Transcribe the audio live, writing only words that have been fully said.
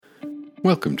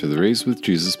Welcome to the Raised with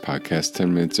Jesus podcast,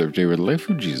 10 minutes every day where the life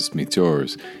of Jesus meets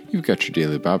yours. You've got your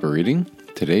daily Bible reading,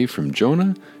 today from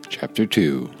Jonah, chapter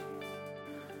 2.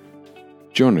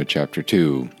 Jonah, chapter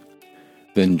 2.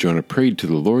 Then Jonah prayed to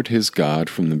the Lord his God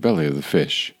from the belly of the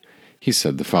fish. He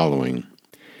said the following,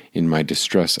 In my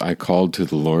distress I called to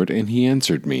the Lord, and he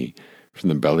answered me. From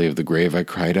the belly of the grave I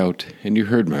cried out, and you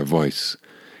heard my voice.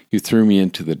 You threw me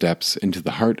into the depths, into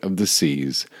the heart of the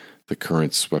seas. The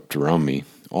currents swept around me.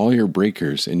 All your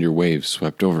breakers and your waves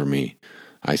swept over me.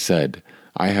 I said,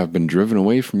 I have been driven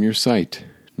away from your sight.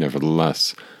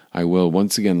 Nevertheless, I will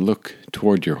once again look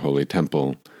toward your holy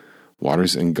temple.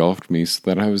 Waters engulfed me so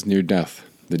that I was near death.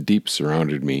 The deep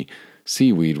surrounded me.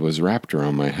 Seaweed was wrapped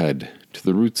around my head. To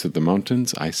the roots of the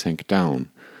mountains I sank down.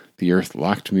 The earth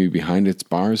locked me behind its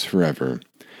bars forever.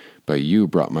 But you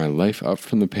brought my life up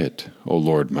from the pit, O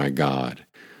Lord my God.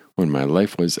 When my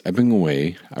life was ebbing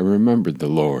away, I remembered the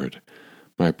Lord.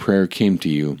 My prayer came to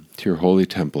you, to your holy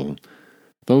temple.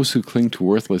 Those who cling to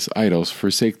worthless idols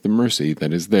forsake the mercy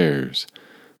that is theirs.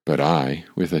 But I,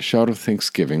 with a shout of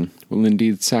thanksgiving, will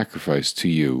indeed sacrifice to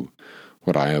you.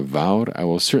 What I have vowed I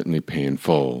will certainly pay in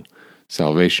full.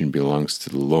 Salvation belongs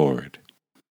to the Lord.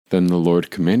 Then the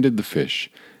Lord commanded the fish,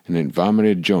 and it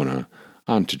vomited Jonah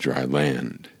onto dry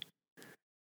land.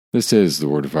 This is the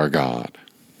word of our God.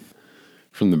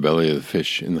 From the belly of the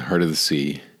fish in the heart of the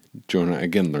sea, Jonah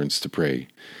again learns to pray.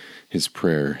 His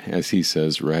prayer, as he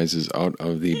says, rises out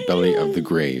of the belly of the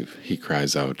grave. He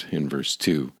cries out in verse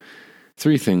 2.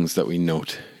 Three things that we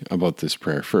note about this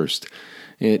prayer. First,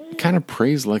 it kind of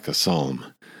prays like a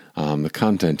psalm. The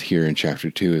content here in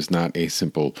chapter 2 is not a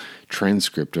simple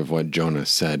transcript of what Jonah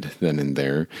said then and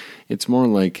there. It's more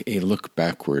like a look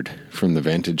backward from the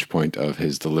vantage point of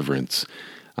his deliverance.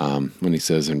 When he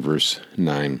says in verse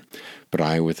 9, But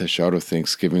I, with a shout of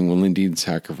thanksgiving, will indeed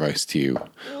sacrifice to you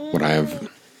what I have.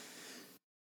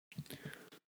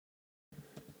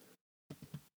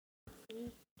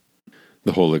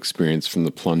 The whole experience from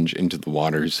the plunge into the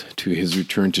waters to his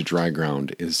return to dry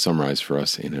ground is summarized for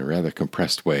us in a rather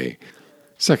compressed way.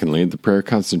 Secondly, the prayer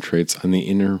concentrates on the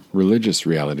inner religious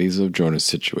realities of Jonah's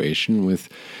situation with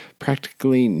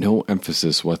practically no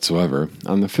emphasis whatsoever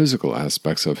on the physical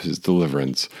aspects of his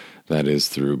deliverance, that is,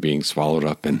 through being swallowed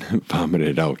up and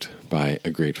vomited out by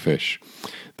a great fish.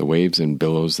 The waves and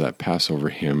billows that pass over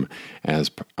him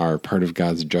are part of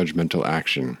God's judgmental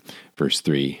action. Verse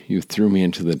 3, You threw me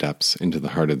into the depths, into the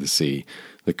heart of the sea.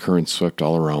 The currents swept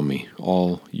all around me.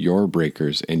 All your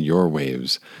breakers and your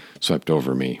waves swept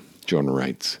over me. Jonah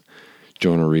writes.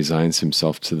 Jonah resigns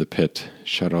himself to the pit,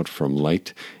 shut out from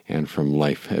light and from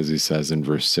life, as he says in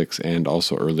verse 6 and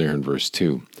also earlier in verse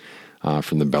 2.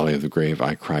 From the belly of the grave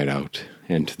I cried out,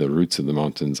 and to the roots of the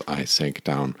mountains I sank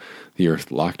down. The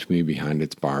earth locked me behind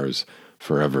its bars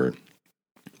forever.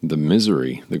 The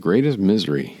misery, the greatest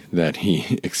misery that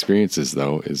he experiences,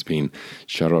 though, is being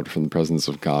shut out from the presence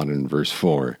of God in verse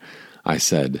 4. I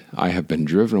said, I have been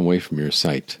driven away from your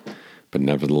sight, but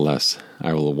nevertheless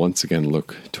I will once again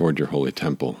look toward your holy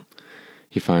temple.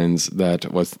 He finds that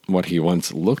what he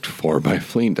once looked for by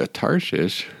fleeing to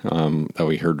Tarshish, that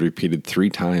we heard repeated 3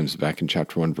 times back in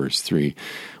chapter 1, verse 3,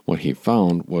 what he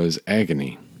found was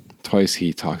agony. Twice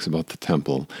he talks about the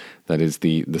temple, that is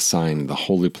the sign, the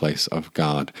holy place of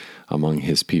God among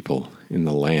his people in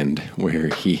the land where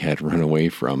he had run away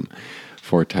from.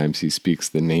 4 times he speaks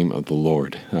the name of the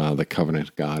Lord, the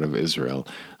covenant God of Israel,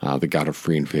 the God of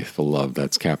free and faithful love.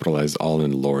 That's capitalized all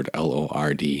in Lord,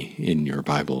 L-O-R-D, in your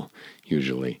Bible,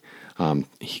 usually.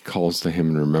 He calls to him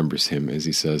and remembers him, as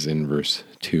he says in verse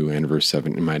 2 and verse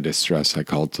 7, In my distress I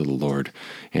called to the Lord,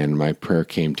 and my prayer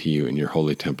came to you in your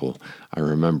holy temple. I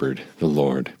remembered the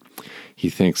Lord. He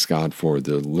thanks God for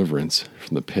the deliverance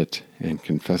from the pit and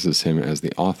confesses him as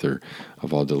the author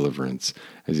of all deliverance,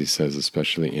 as he says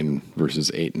especially in verses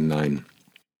 8 and 9.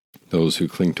 Those who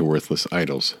cling to worthless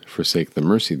idols forsake the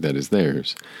mercy that is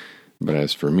theirs. But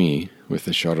as for me, with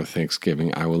a shout of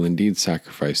thanksgiving, I will indeed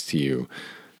sacrifice to you.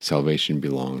 Salvation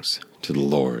belongs to the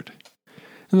Lord.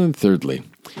 And then thirdly,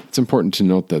 it's important to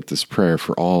note that this prayer,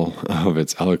 for all of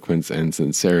its eloquence and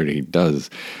sincerity,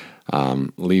 does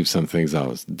leave some things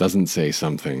out, doesn't say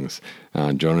some things.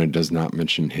 Jonah does not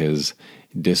mention his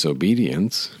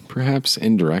disobedience, perhaps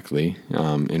indirectly,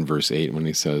 in verse 8 when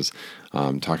he says,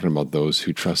 talking about those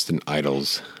who trust in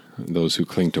idols, those who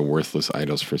cling to worthless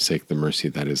idols forsake the mercy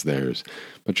that is theirs.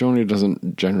 But Jonah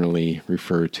doesn't generally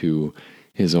refer to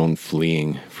his own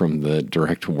fleeing from the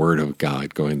direct word of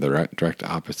God, going the direct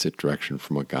opposite direction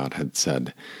from what God had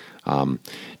said.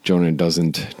 Jonah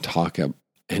doesn't talk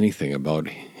anything about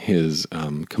his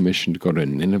commission to go to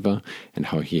Nineveh and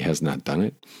how he has not done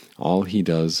it. All he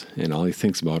does and all he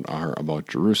thinks about are about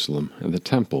Jerusalem and the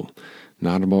temple,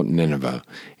 not about Nineveh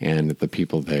and the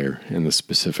people there and the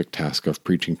specific task of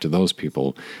preaching to those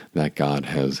people that God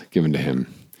has given to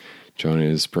him. Jonah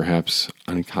is perhaps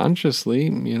unconsciously,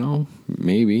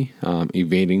 maybe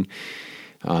evading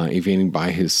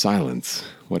by his silence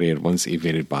what he had once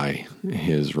evaded by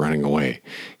his running away.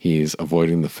 He's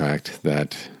avoiding the fact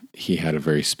that he had a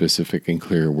very specific and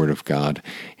clear word of God,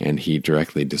 and he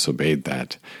directly disobeyed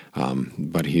that.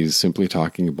 But he's simply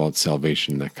talking about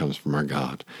salvation that comes from our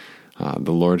God.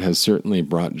 The Lord has certainly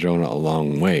brought Jonah a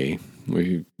long way.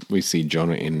 We see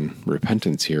Jonah in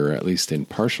repentance here, or at least in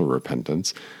partial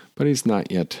repentance, but he's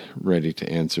not yet ready to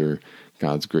answer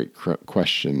God's great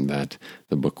question that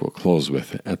the book will close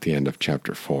with at the end of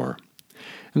chapter 4.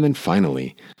 And then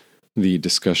finally, the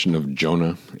discussion of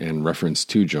Jonah and reference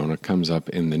to Jonah comes up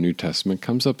in the New Testament,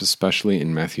 comes up especially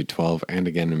in Matthew 12 and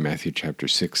again in Matthew chapter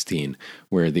 16,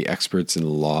 where the experts in the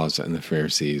laws and the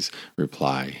Pharisees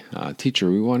reply,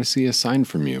 "Teacher, we want to see a sign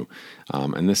from you."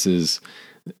 And this is,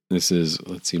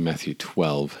 let's see, Matthew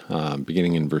 12,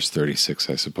 beginning in verse 36,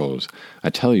 I suppose. "I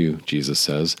tell you," Jesus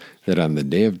says, "that on the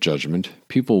day of judgment,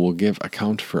 people will give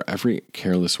account for every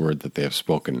careless word that they have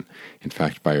spoken. In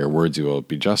fact, by your words you will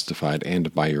be justified,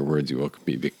 and by your words you will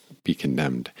be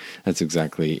condemned." That's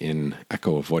exactly in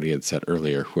echo of what he had said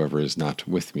earlier: "Whoever is not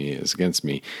with me is against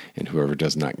me, and whoever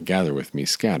does not gather with me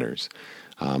scatters."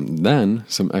 Then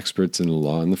some experts in the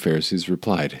law and the Pharisees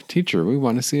replied, "Teacher, we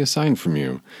want to see a sign from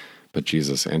you." But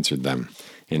Jesus answered them,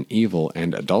 "An evil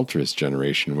and adulterous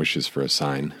generation wishes for a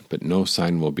sign, but no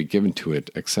sign will be given to it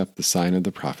except the sign of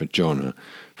the prophet Jonah.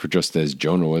 For just as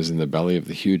Jonah was in the belly of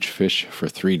the huge fish for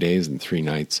 3 days and 3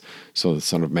 nights, so the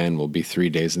Son of Man will be 3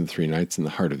 days and 3 nights in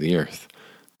the heart of the earth.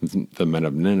 The men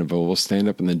of Nineveh will stand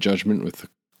up in the judgment with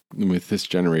this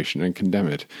generation and condemn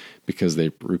it, because they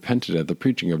repented at the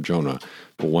preaching of Jonah,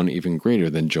 but one even greater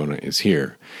than Jonah is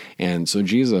here." And so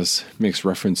Jesus makes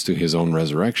reference to his own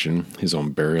resurrection, his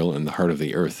own burial in the heart of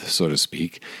the earth, so to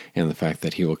speak, and the fact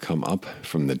that he will come up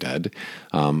from the dead,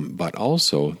 but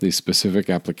also the specific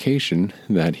application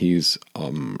that he's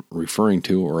referring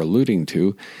to or alluding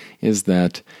to is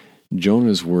that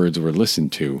Jonah's words were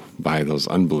listened to by those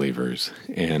unbelievers,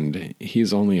 and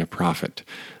he's only a prophet.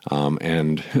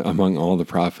 And among all the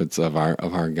prophets of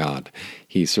our God,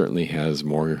 he certainly has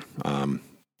more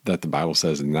that the Bible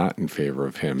says not in favor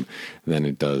of him than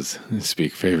it does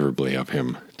speak favorably of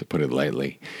him, to put it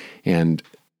lightly. And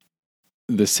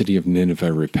the city of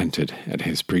Nineveh repented at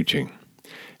his preaching,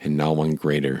 and no one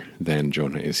greater than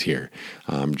Jonah is here.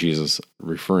 Jesus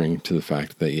referring to the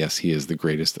fact that, yes, he is the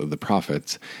greatest of the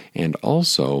prophets, and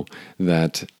also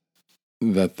that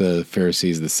the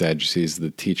Pharisees, the Sadducees,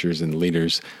 the teachers and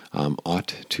leaders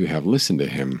ought to have listened to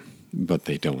him, but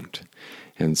they don't.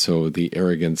 And so the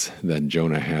arrogance that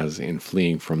Jonah has in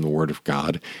fleeing from the Word of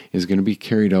God is going to be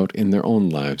carried out in their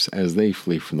own lives as they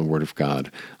flee from the Word of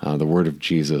God, the Word of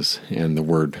Jesus, and the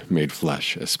Word made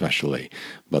flesh especially.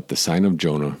 But the sign of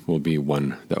Jonah will be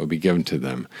one that will be given to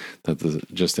them, that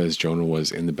just as Jonah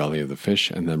was in the belly of the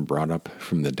fish and then brought up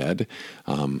from the dead,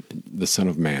 the Son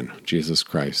of Man, Jesus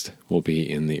Christ, will be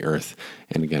in the earth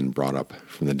and again brought up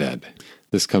from the dead.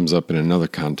 This comes up in another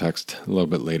context a little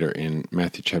bit later in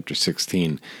Matthew chapter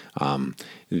 16.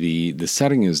 The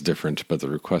setting is different, but the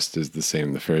request is the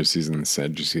same. The Pharisees and the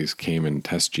Sadducees came and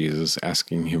test Jesus,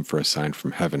 asking him for a sign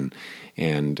from heaven.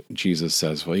 And Jesus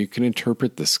says, well, you can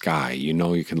interpret the sky. You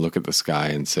can look at the sky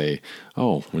and say,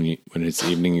 oh, when it's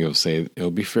evening, you'll say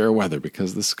it'll be fair weather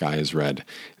because the sky is red.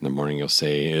 In the morning, you'll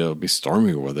say it'll be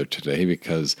stormy weather today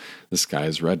because the sky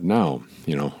is red now.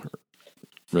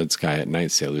 Red sky at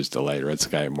night, sailors delight. Red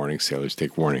sky at morning, sailors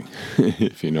take warning.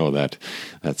 If you know that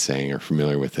saying or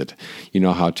familiar with it. You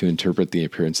know how to interpret the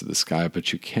appearance of the sky,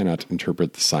 but you cannot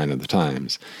interpret the sign of the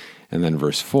times. And then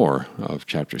verse 4 of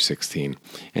chapter 16.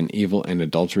 An evil and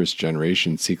adulterous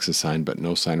generation seeks a sign, but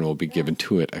no sign will be given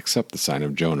to it except the sign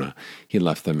of Jonah. He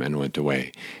left them and went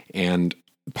away. And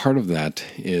part of that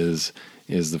is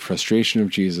the frustration of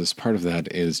Jesus. Part of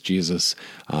that is Jesus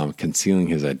concealing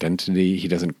his identity. He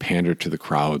doesn't pander to the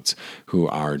crowds who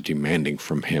are demanding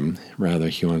from him. Rather,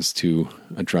 he wants to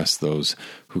address those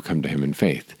who come to him in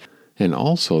faith. And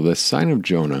also, the sign of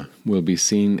Jonah will be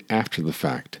seen after the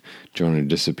fact. Jonah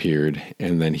disappeared,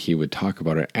 and then he would talk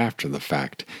about it after the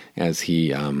fact, as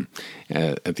he,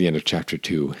 at the end of chapter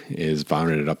 2, is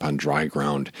vomited up on dry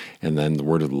ground, and then the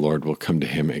word of the Lord will come to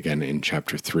him again in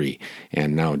chapter 3.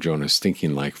 And now Jonah,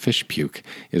 stinking like fish puke,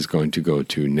 is going to go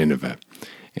to Nineveh.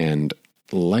 And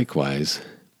likewise,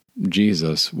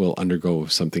 Jesus will undergo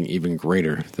something even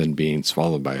greater than being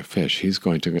swallowed by a fish. He's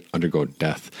going to undergo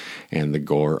death and the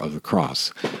gore of the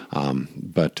cross.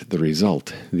 But the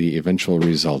result, the eventual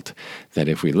result, that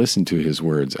if we listen to his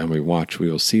words and we watch,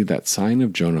 we will see that sign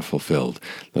of Jonah fulfilled,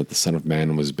 that the Son of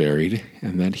Man was buried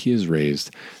and that he is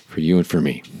raised for you and for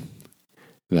me.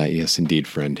 That, yes, indeed,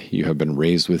 friend, you have been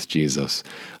raised with Jesus,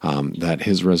 that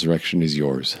his resurrection is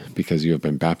yours because you have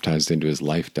been baptized into his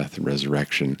life, death, and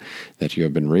resurrection, that you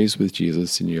have been raised with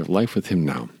Jesus and you have life with him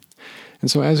now. And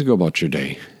so as you go about your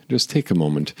day, just take a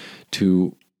moment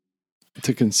to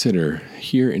consider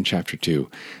here in chapter 2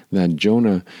 that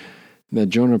Jonah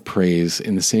prays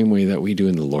in the same way that we do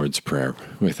in the Lord's Prayer,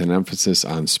 with an emphasis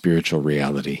on spiritual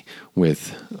reality,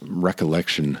 with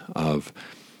recollection of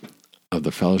the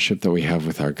fellowship that we have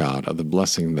with our God, of the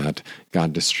blessing that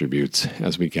God distributes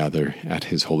as we gather at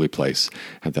his holy place,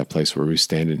 at that place where we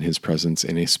stand in his presence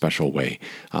in a special way.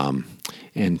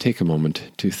 And take a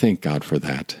moment to thank God for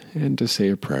that and to say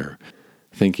a prayer,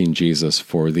 thanking Jesus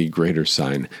for the greater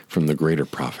sign from the greater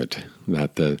prophet,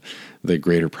 that the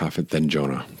greater prophet than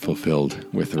Jonah fulfilled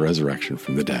with the resurrection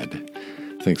from the dead.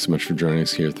 Thanks so much for joining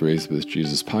us here at the Raised with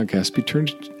Jesus podcast.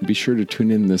 Be sure to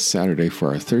tune in this Saturday for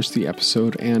our Thursday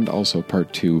episode and also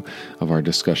part 2 of our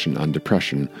discussion on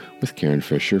depression with Karen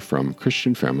Fisher from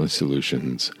Christian Family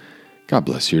Solutions. God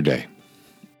bless your day.